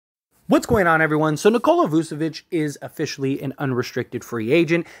What's going on, everyone? So Nikola Vucevic is officially an unrestricted free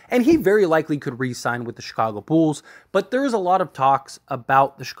agent, and he very likely could re-sign with the Chicago Bulls, but there's a lot of talks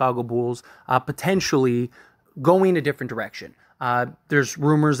about the Chicago Bulls potentially going a different direction. There's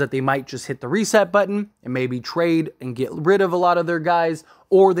rumors that they might just hit the reset button and maybe trade and get rid of a lot of their guys,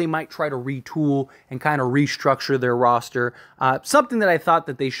 or they might try to retool and kind of restructure their roster. Something that I thought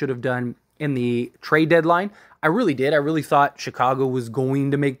that they should have done in the trade deadline. I really did. I really thought Chicago was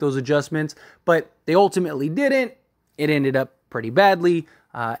going to make those adjustments, but they ultimately didn't. It ended up pretty badly,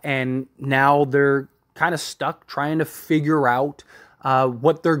 and now they're kind of stuck trying to figure out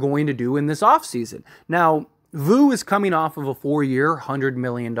what they're going to do in this offseason. Now, Vu is coming off of a 4-year, $100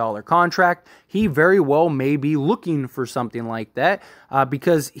 million contract. He very well may be looking for something like that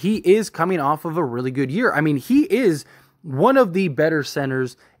because he is coming off of a really good year. I mean, he is one of the better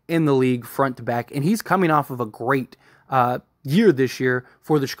centers in the league front to back, and he's coming off of a great year this year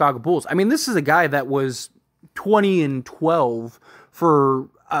for the Chicago Bulls. I mean, this is a guy that was 20-12 for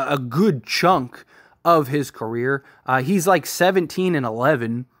a good chunk of his career. He's like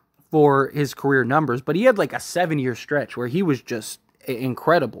 17-11 for his career numbers, but he had like a 7-year stretch where he was just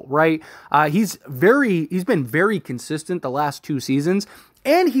incredible, right? He's been very consistent the last 2 seasons,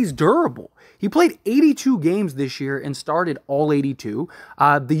 and he's durable. He played 82 games this year and started all 82.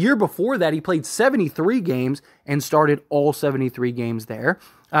 The year before that, he played 73 games and started all 73 games there.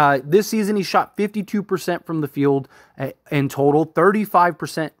 This season, he shot 52% from the field in total,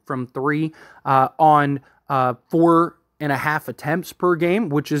 35% from 3 on 4.5 attempts per game,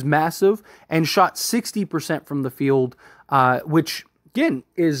 which is massive, and shot 60% from the field, which again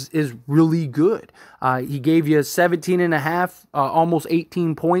is really good. He gave you 17.5, almost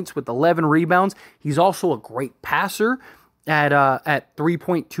 18 points with 11 rebounds. He's also a great passer at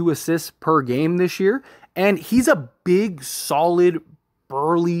 3.2 assists per game this year, and he's a big, solid,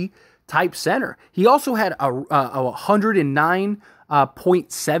 burly type center. He also had a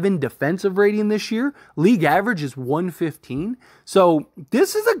 109.7 defensive rating this year. League average is 115. So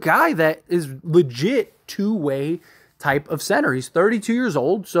this is a guy that is legit two-way type of center. He's 32 years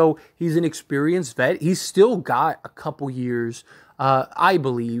old, so he's an experienced vet. He's still got a couple years, I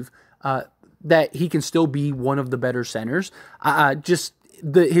believe, that he can still be one of the better centers. Just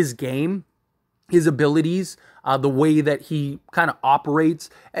his game, his abilities, the way that he kind of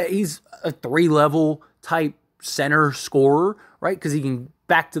operates. He's a 3-level type center scorer, right? Because he can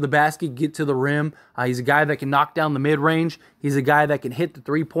back to the basket, get to the rim. He's a guy that can knock down the mid-range. He's a guy that can hit the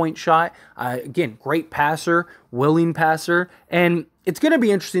 3-point shot. Again, great passer, willing passer. And it's going to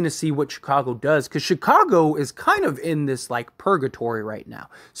be interesting to see what Chicago does, because Chicago is kind of in this like purgatory right now,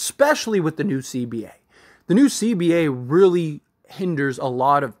 especially with the new CBA. The new CBA really hinders a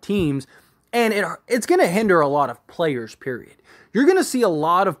lot of teams, and it's going to hinder a lot of players, period. You're going to see a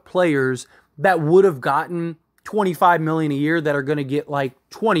lot of players that would have gotten $25 million a year that are going to get like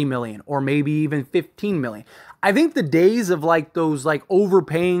 $20 million or maybe even $15 million. I think the days of like those like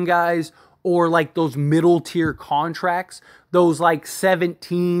overpaying guys or like those middle tier contracts, those like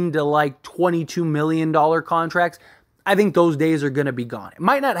 $17 to like $22 million contracts, I think those days are going to be gone. It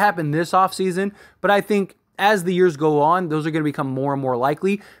might not happen this offseason, but I think as the years go on, those are going to become more and more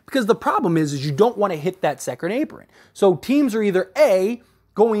likely, because the problem is you don't want to hit that second apron. So teams are either A,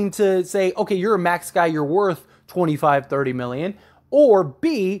 going to say, okay, you're a max guy, you're worth 25, 30 million, or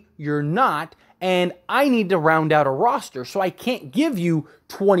B, you're not, and I need to round out a roster, so I can't give you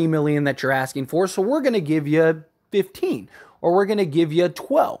 20 million that you're asking for, so we're going to give you 15, or we're going to give you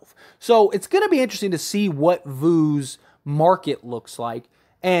 12. So it's going to be interesting to see what Vu's market looks like,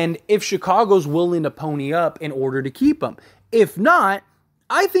 and if Chicago's willing to pony up in order to keep him. If not,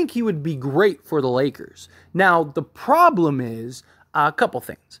 I think he would be great for the Lakers. Now, the problem is a couple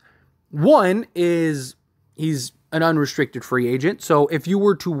things. One is he's an unrestricted free agent, so if you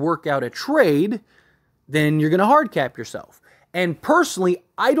were to work out a trade, then you're going to hard cap yourself. And personally,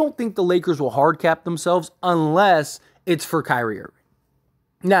 I don't think the Lakers will hard cap themselves unless it's for Kyrie Irving.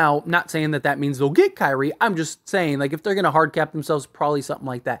 Now, not saying that means they'll get Kyrie. I'm just saying, like, if they're going to hard cap themselves, probably something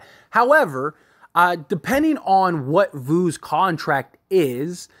like that. However, depending on what Vu's contract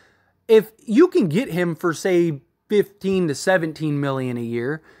is, if you can get him for, say, 15 to 17 million a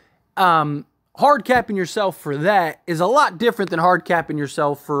year, hard capping yourself for that is a lot different than hard capping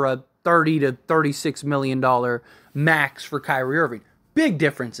yourself for a $30 to $36 million max for Kyrie Irving. Big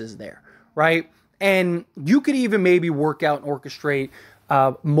differences there, right? And you could even maybe work out and orchestrate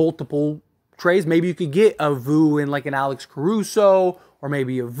multiple trades. Maybe you could get a Vu and like an Alex Caruso, or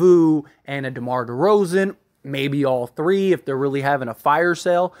maybe a Vu and a DeMar DeRozan, maybe all three if they're really having a fire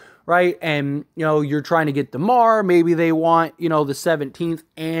sale. right? And, you're trying to get DeMar. Maybe they want, the 17th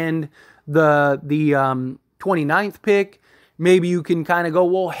and the 29th pick. Maybe you can kind of go,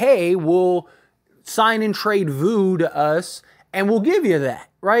 well, hey, we'll sign and trade Vu to us, and we'll give you that,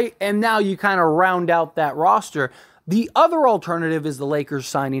 right? And now you kind of round out that roster. The other alternative is the Lakers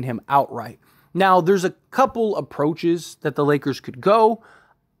signing him outright. Now, there's a couple approaches that the Lakers could go.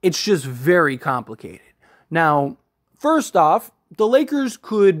 It's just very complicated. Now, first off, the Lakers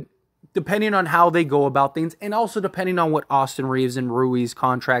could, depending on how they go about things, and also depending on what Austin Reeves and Rui's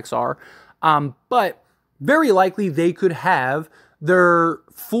contracts are, but very likely they could have their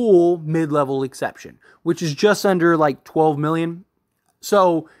full mid-level exception, which is just under like $12 million.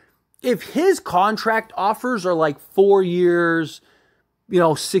 So if his contract offers are like 4 years,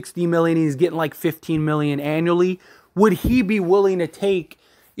 $60 million, he's getting like $15 million annually, would he be willing to take,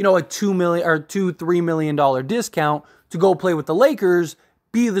 a $2 million or $3 million discount to go play with the Lakers,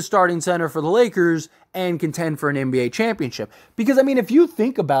 be the starting center for the Lakers, and contend for an NBA championship? Because, if you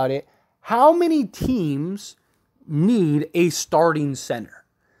think about it, how many teams need a starting center?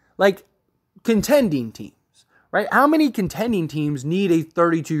 Like contending teams, right? How many contending teams need a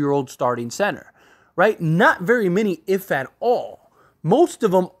 32-year-old starting center, right? Not very many, if at all. Most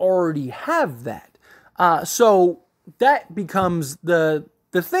of them already have that. So that becomes the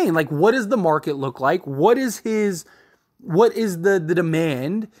thing. Like, what does the market look like? What is the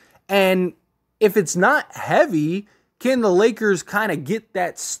demand? And if it's not heavy, can the Lakers kind of get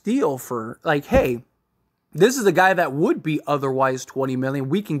that steal for like, hey, this is a guy that would be otherwise $20 million.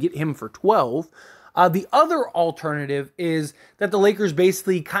 We can get him for $12. The other alternative is that the Lakers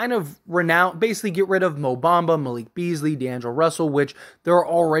basically get rid of Mo Bamba, Malik Beasley, D'Angelo Russell, which there are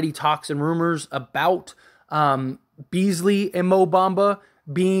already talks and rumors about Beasley and Mo Bamba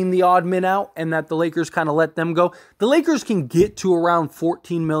being the odd men out, and that the Lakers kind of let them go. The Lakers can get to around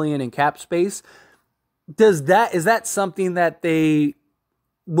 $14 million in cap space. Is that something that they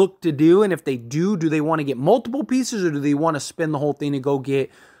look to do? And if they do they want to get multiple pieces, or do they want to spend the whole thing to go get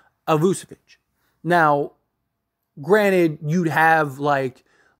a Vucevic? Now, granted, you'd have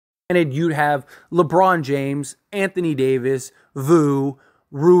LeBron James, Anthony Davis, Vu,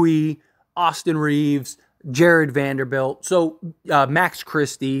 Rui, Austin Reeves, Jared Vanderbilt, so Max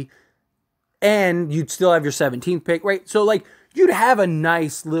Christie, and you'd still have your 17th pick, right? So, you'd have a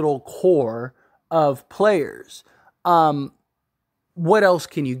nice little core of players. What else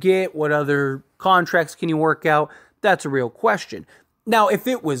can you get? What other contracts can you work out? That's a real question. Now, if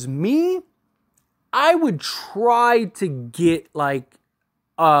it was me, I would try to get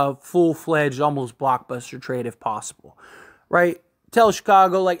a full-fledged, almost blockbuster trade if possible, right? Tell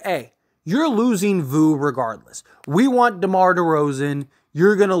Chicago, hey, you're losing Vu regardless. We want DeMar DeRozan.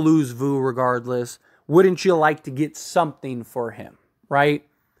 You're going to lose Vu regardless. Wouldn't you like to get something for him, right?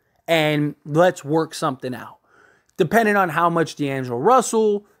 And let's work something out. Depending on how much D'Angelo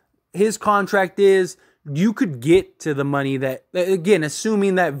Russell, his contract is, you could get to the money that, again,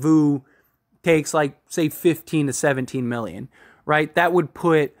 assuming that Vu takes say 15 to 17 million, right? That would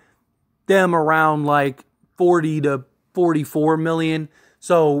put them around 40 to 44 million.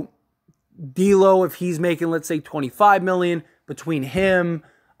 So D'Lo, if he's making, let's say 25 million, between him,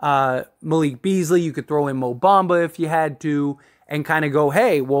 Malik Beasley, you could throw in Mo Bamba if you had to, and kind of go,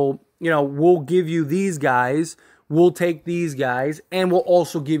 hey, well, we'll give you these guys, we'll take these guys, and we'll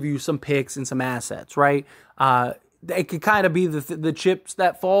also give you some picks and some assets, right? It could kind of be the chips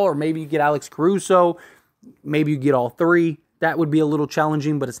that fall, or maybe you get Alex Caruso, maybe you get all three. That would be a little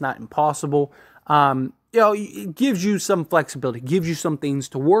challenging, but it's not impossible. It gives you some flexibility, gives you some things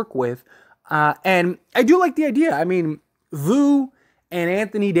to work with. And I do like the idea. Vu and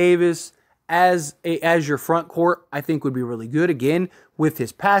Anthony Davis as your front court, I think would be really good. Again, with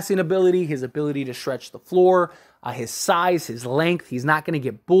his passing ability, his ability to stretch the floor, his size, his length, he's not going to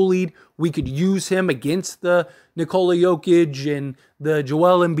get bullied. We could use him against the Nikola Vucevic and the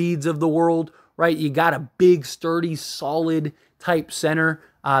Joel Embiids of the world, right? You got a big, sturdy, solid type center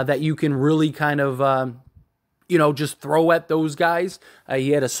that you can really kind of, just throw at those guys.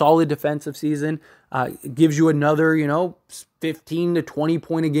 He had a solid defensive season. Gives you another, 15 to 20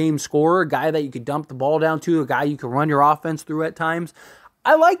 point a game scorer, a guy that you could dump the ball down to, a guy you can run your offense through at times.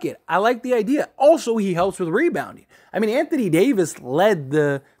 I like it. I like the idea. Also, he helps with rebounding. Anthony Davis led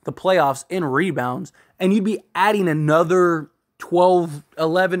the playoffs in rebounds, and you'd be adding another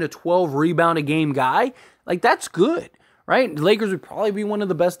 11 to 12 rebound a game guy. That's good, right? The Lakers would probably be one of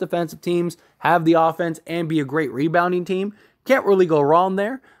the best defensive teams, have the offense, and be a great rebounding team. Can't really go wrong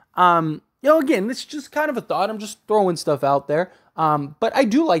there. Again, this is just kind of a thought. I'm just throwing stuff out there. But I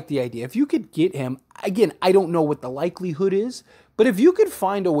do like the idea. If you could get him, again, I don't know what the likelihood is, But if you could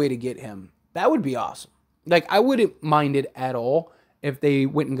find a way to get him, that would be awesome. Like, I wouldn't mind it at all if they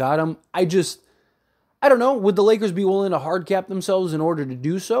went and got him. I don't know. Would the Lakers be willing to hard cap themselves in order to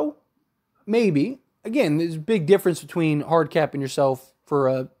do so? Maybe. Again, there's a big difference between hard capping yourself for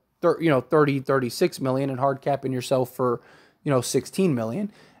a 36 million and hard capping yourself for 16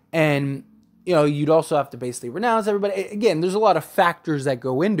 million. And you'd also have to basically renounce everybody. Again, there's a lot of factors that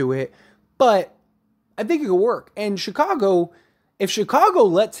go into it, but I think it could work. And Chicago, if Chicago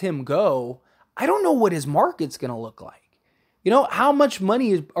lets him go, I don't know what his market's going to look like. How much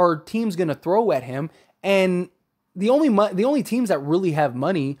money are teams going to throw at him? And the only teams that really have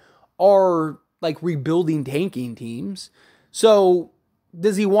money are like rebuilding, tanking teams. So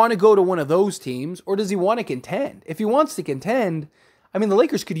does he want to go to one of those teams, or does he want to contend? If he wants to contend, I mean, the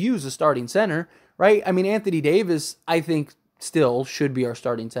Lakers could use a starting center, right? I mean, Anthony Davis, I think, still should be our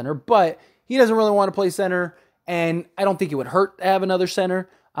starting center, but he doesn't really want to play center, and I don't think it would hurt to have another center.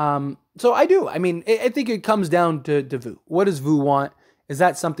 So I do. I mean, I think it comes down to Vu. What does Vu want? Is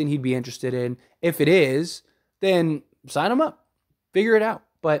that something he'd be interested in? If it is, then sign him up. Figure it out.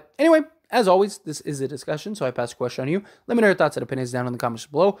 But anyway, as always, this is a discussion, so I pass the question on to you. Let me know your thoughts and opinions down in the comments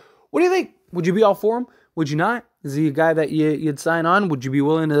below. What do you think? Would you be all for him? Would you not? Is he a guy that you'd sign on? Would you be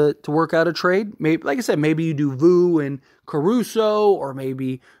willing to work out a trade? Maybe, like I said, maybe you do Vu and Caruso, or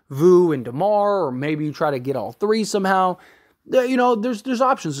maybe Vu and DeMar, or maybe you try to get all three somehow. There's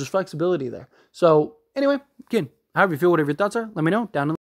options. There's flexibility there. So anyway, again, however you feel, whatever your thoughts are, let me know down in the